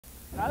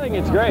I think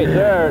it's great.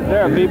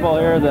 There are people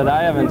here that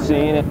I haven't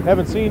seen.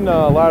 Haven't seen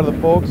a lot of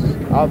the folks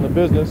out in the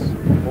business.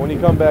 But when you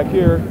come back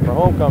here for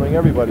homecoming,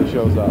 everybody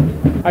shows up.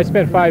 I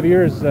spent 5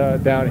 years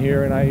down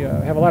here, and I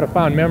have a lot of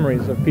fond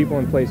memories of people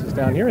and places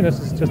down here, and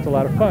this is just a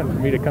lot of fun for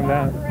me to come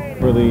down.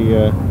 For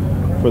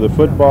the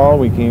football,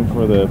 we came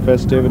for the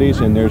festivities,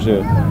 and there's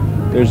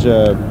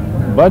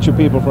a bunch of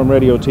people from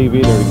radio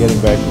TV that are getting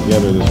back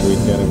together this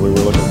weekend, and we were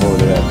looking forward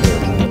to that too.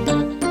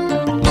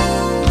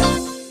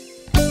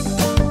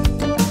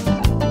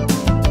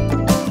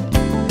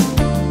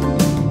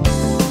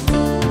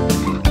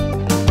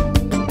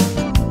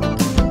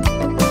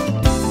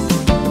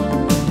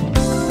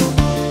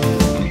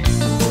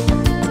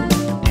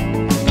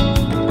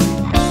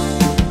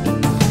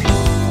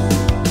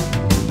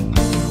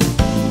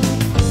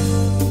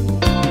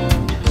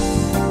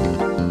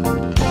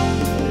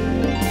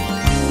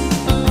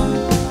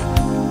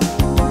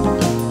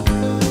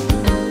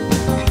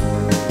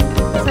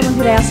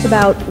 Asked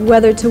about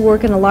whether to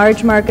work in a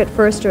large market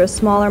first or a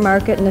smaller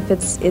market, and if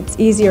it's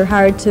easy or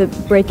hard to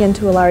break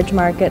into a large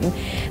market. And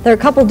there are a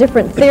couple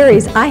different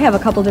theories. I have a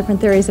couple different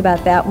theories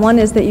about that. One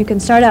is that you can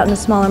start out in a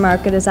smaller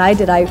market, as I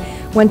did. I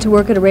went to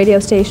work at a radio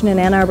station in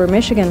Ann Arbor,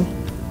 Michigan,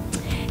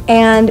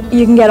 and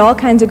you can get all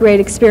kinds of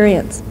great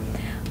experience.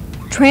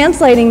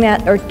 Translating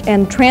that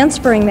and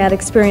transferring that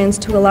experience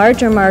to a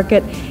larger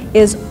market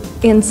is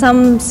in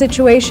some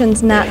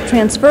situations not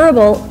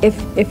transferable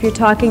if you're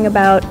talking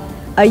about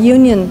a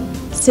union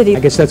city. I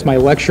guess that's my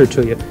lecture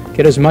to you.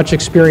 Get as much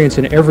experience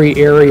in every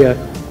area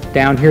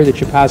down here that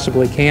you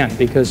possibly can,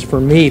 because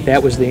for me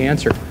that was the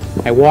answer.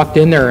 I walked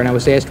in there and I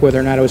was asked whether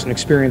or not I was an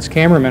experienced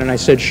cameraman, and I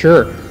said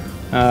sure.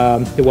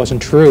 It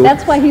wasn't true.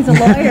 That's why he's a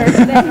lawyer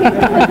today.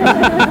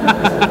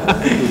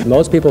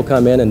 Most people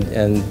come in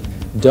and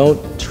don't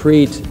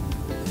treat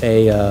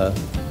a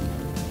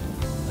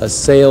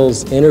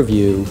sales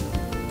interview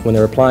when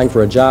they're applying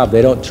for a job.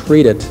 They don't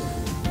treat it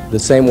the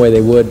same way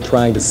they would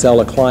trying to sell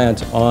a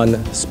client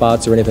on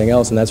spots or anything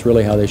else, and that's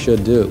really how they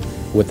should do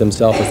with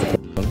themselves as the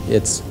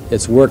person.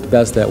 It's worked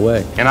best that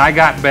way. And I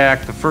got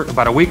back,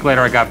 about a week later,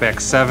 I got back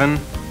 7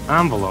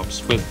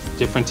 envelopes with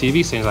different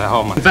TV stations.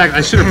 In fact, I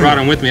should have brought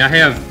them with me. I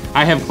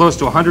have close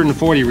to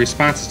 140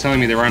 responses telling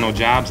me there are no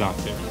jobs out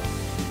there.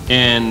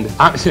 And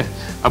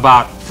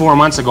about 4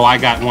 months ago, I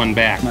got one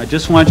back. I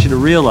just want you to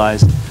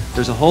realize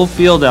there's a whole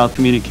field out,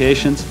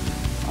 communications.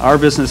 Our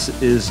business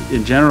is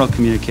in general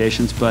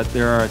communications, but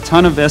there are a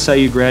ton of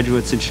SIU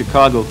graduates in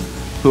Chicago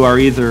who are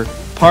either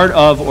part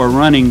of or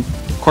running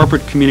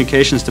corporate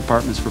communications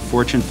departments for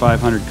Fortune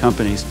 500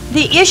 companies.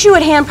 The issue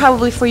at hand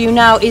probably for you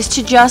now is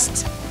to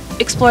just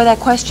explore that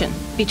question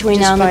between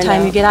now and the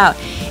time you get out.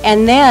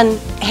 And then,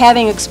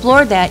 having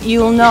explored that,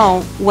 you'll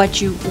know what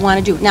you want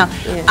to do. Now,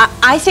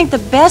 I think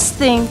the best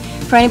thing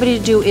for anybody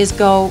to do is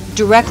go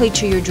directly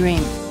to your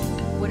dream.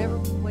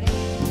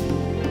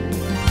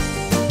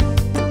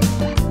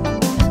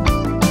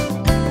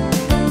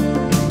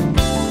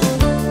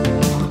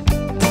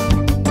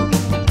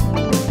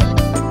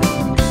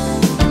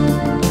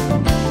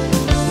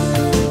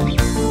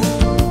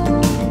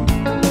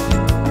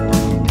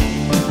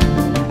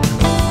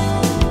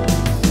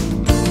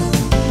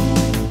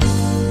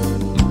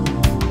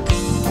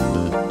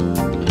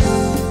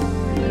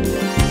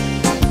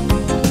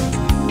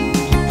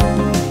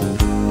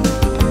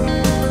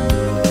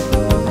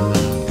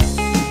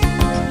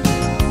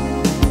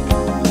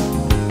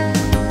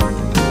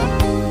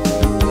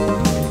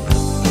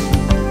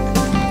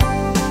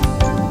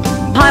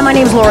 Hi, my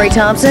name's Lori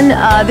Thompson.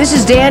 This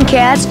is Dan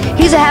Katz.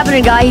 He's a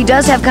happening guy. He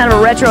does have kind of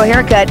a retro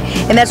haircut,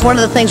 and that's one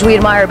of the things we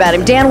admire about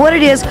him. Dan, what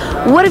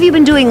have you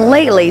been doing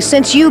lately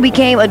since you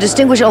became a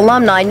distinguished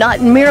alumni,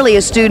 not merely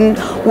a student,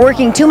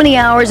 working too many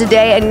hours a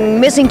day and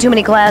missing too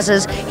many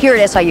classes here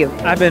at SIU?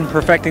 I've been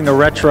perfecting the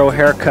retro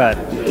haircut.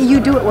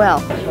 You do it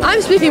well.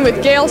 I'm speaking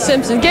with Gail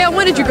Simpson. Gail,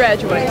 when did you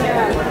graduate?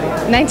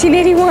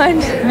 1981.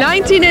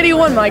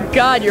 1981, my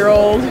God, you're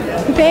old.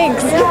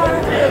 Thanks.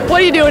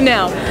 What are you doing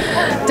now?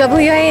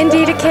 WIND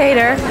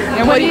Decatur.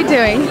 And what are you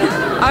doing?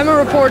 I'm a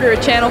reporter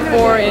at Channel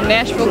 4 in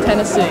Nashville,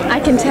 Tennessee. I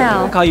can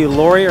tell. Can I call you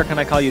Lori, or can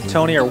I call you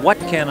Tony, or what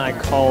can I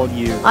call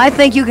you? I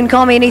think you can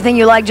call me anything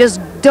you like. Just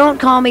don't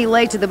call me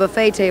late to the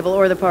buffet table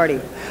or the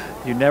party.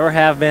 You never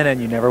have been,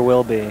 and you never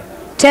will be.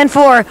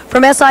 10-4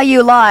 from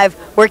SIU Live.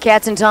 We're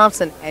Katz and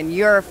Thompson, and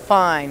you're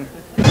fine.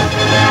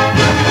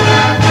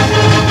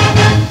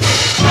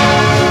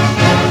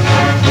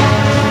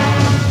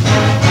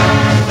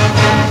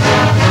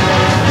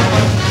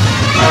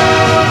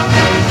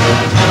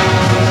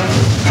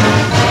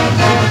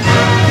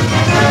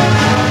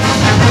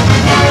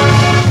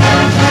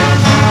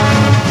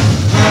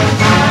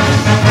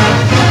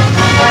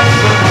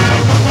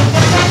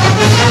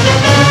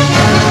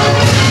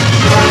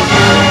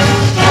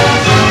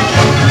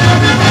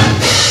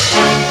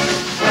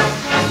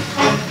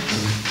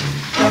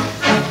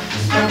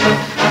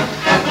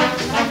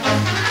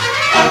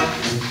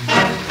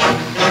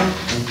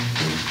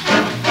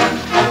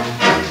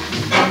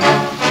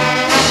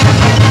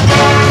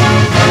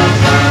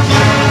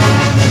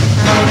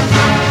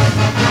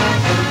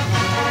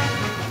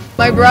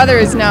 My brother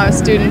is now a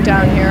student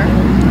down here,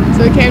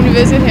 so we came to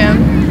visit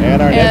him.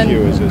 And our nephew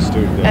is a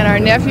student. And our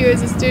nephew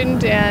is a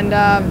student,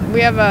 and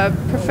we have a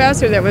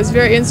professor that was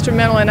very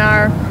instrumental in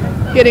our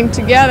getting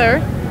together,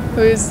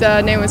 whose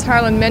name was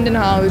Harlan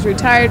Mendenhall, who's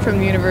retired from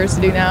the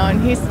university now,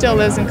 and he still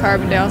lives in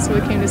Carbondale, so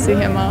we came to see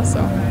him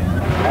also.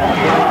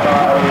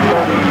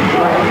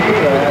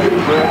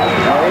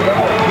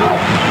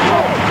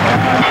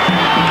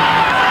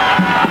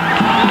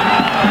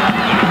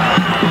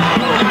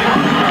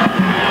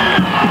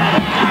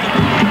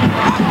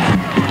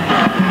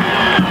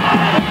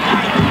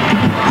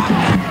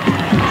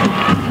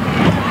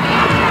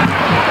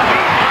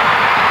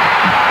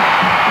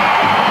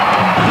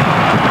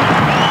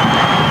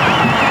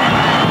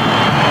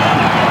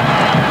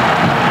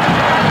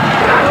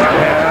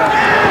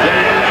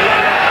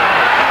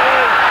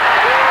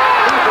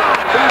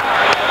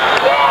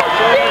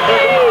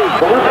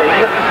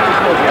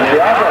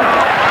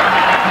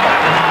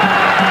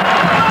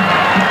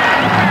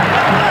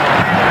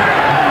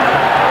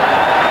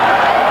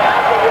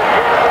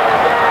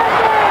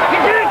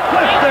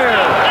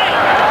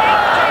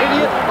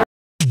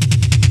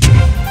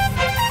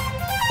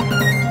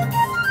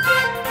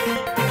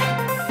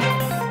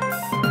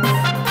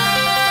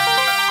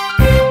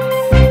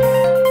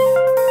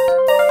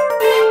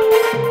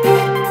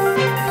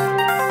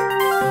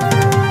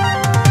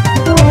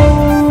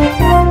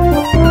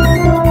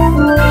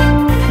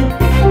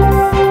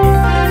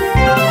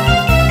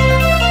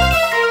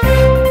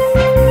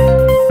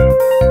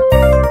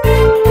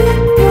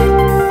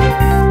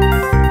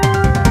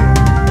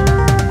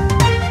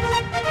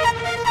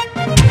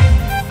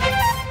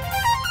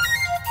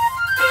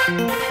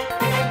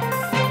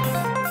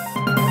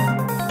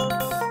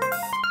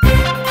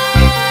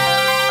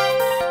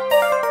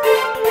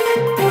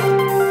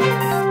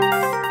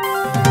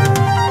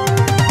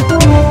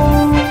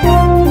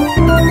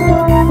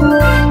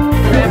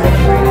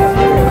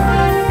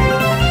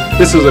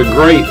 This is a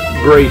great,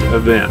 great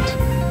event.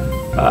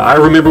 I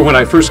remember when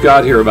I first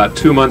got here about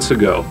 2 months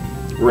ago,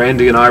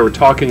 Randy and I were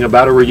talking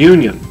about a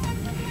reunion.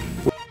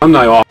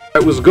 Alumni office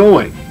that was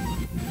going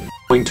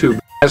to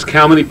ask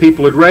how many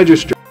people had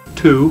registered.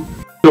 2.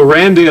 So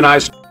Randy and I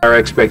started our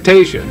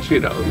expectations. You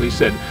know, we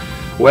said,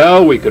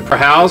 well, we could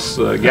perhaps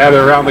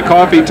gather around the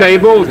coffee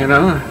table, you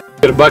know,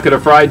 get a bucket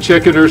of fried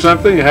chicken or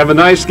something, and have a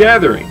nice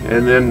gathering.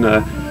 And then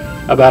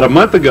about a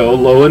month ago,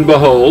 lo and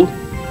behold,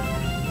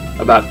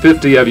 about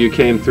 50 of you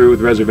came through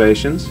with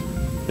reservations,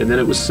 and then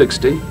it was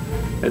 60,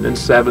 and then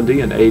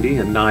 70 and 80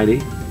 and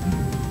 90.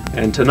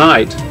 And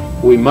tonight,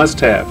 we must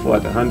have,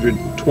 what,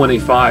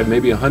 125,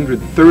 maybe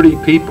 130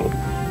 people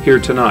here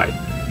tonight,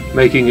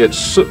 making it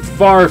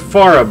far,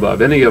 far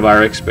above any of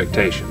our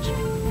expectations.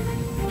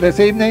 This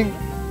evening,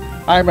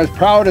 I'm as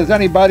proud as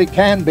anybody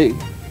can be.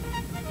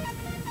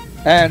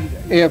 And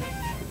if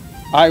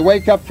I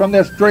wake up from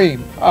this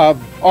dream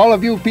of all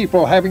of you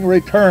people having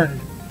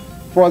returned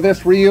for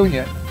this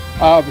reunion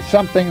of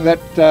something that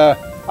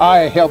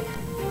I helped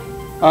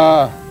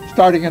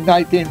starting in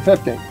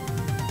 1950,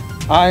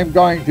 I'm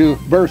going to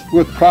burst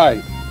with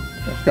pride.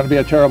 It's going to be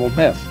a terrible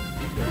miss.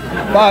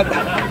 But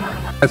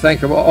I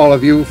thank all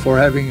of you for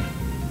having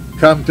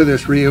come to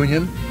this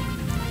reunion.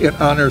 It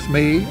honors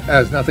me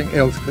as nothing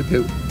else could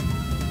do.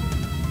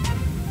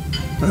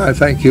 And I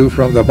thank you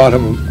from the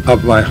bottom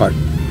of my heart.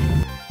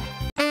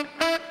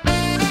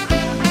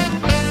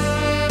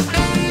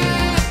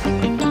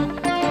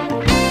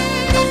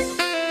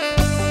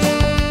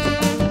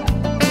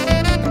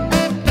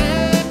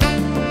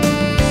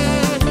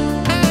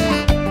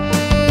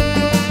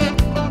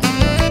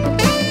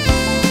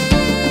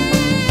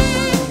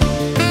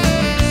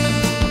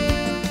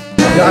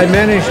 I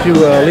managed to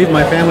leave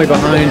my family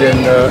behind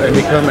and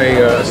become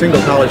a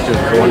single college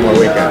student for one more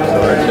weekend.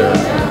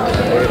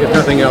 So if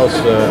nothing else,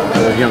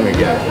 I was young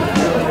again.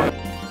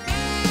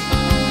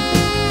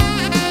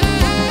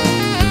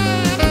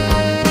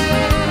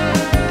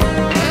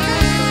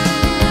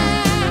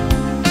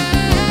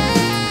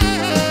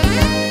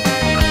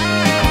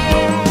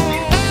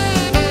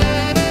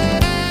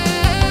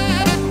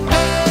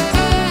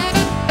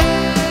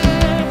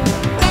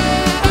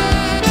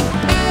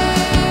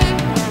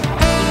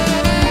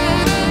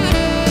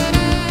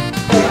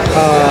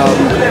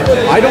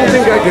 I don't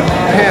think I could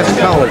pass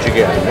college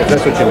again, if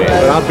that's what you mean.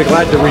 But I'll be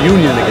glad to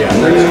reunion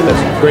again.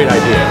 That's a great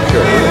idea,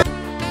 sure.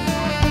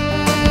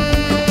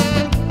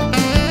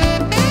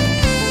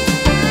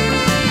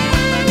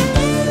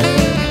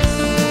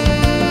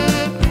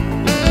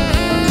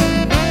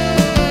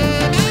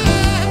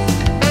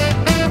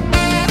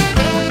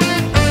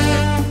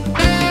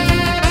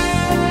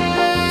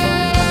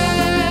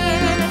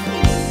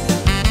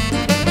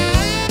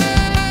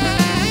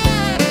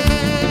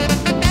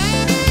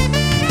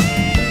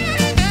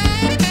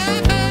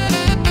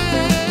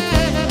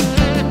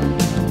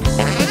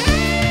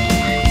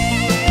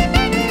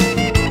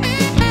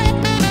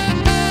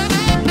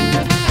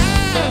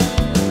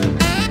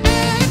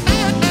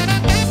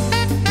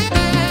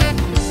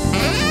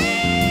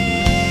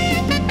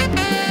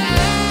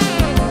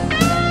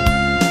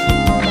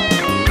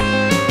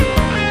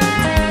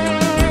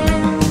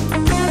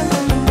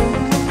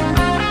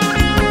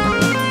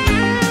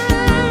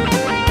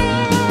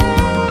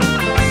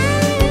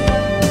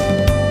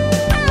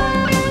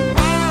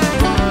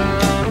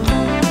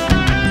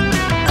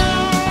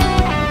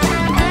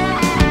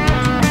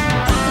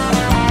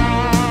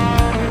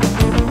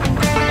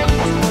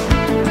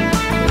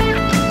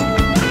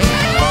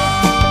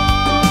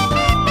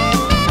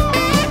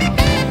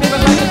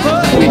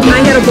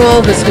 a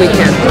ball this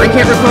weekend. I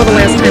can't recall the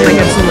last time I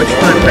had so much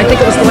fun. I think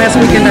it was the last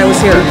weekend I was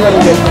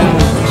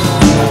here.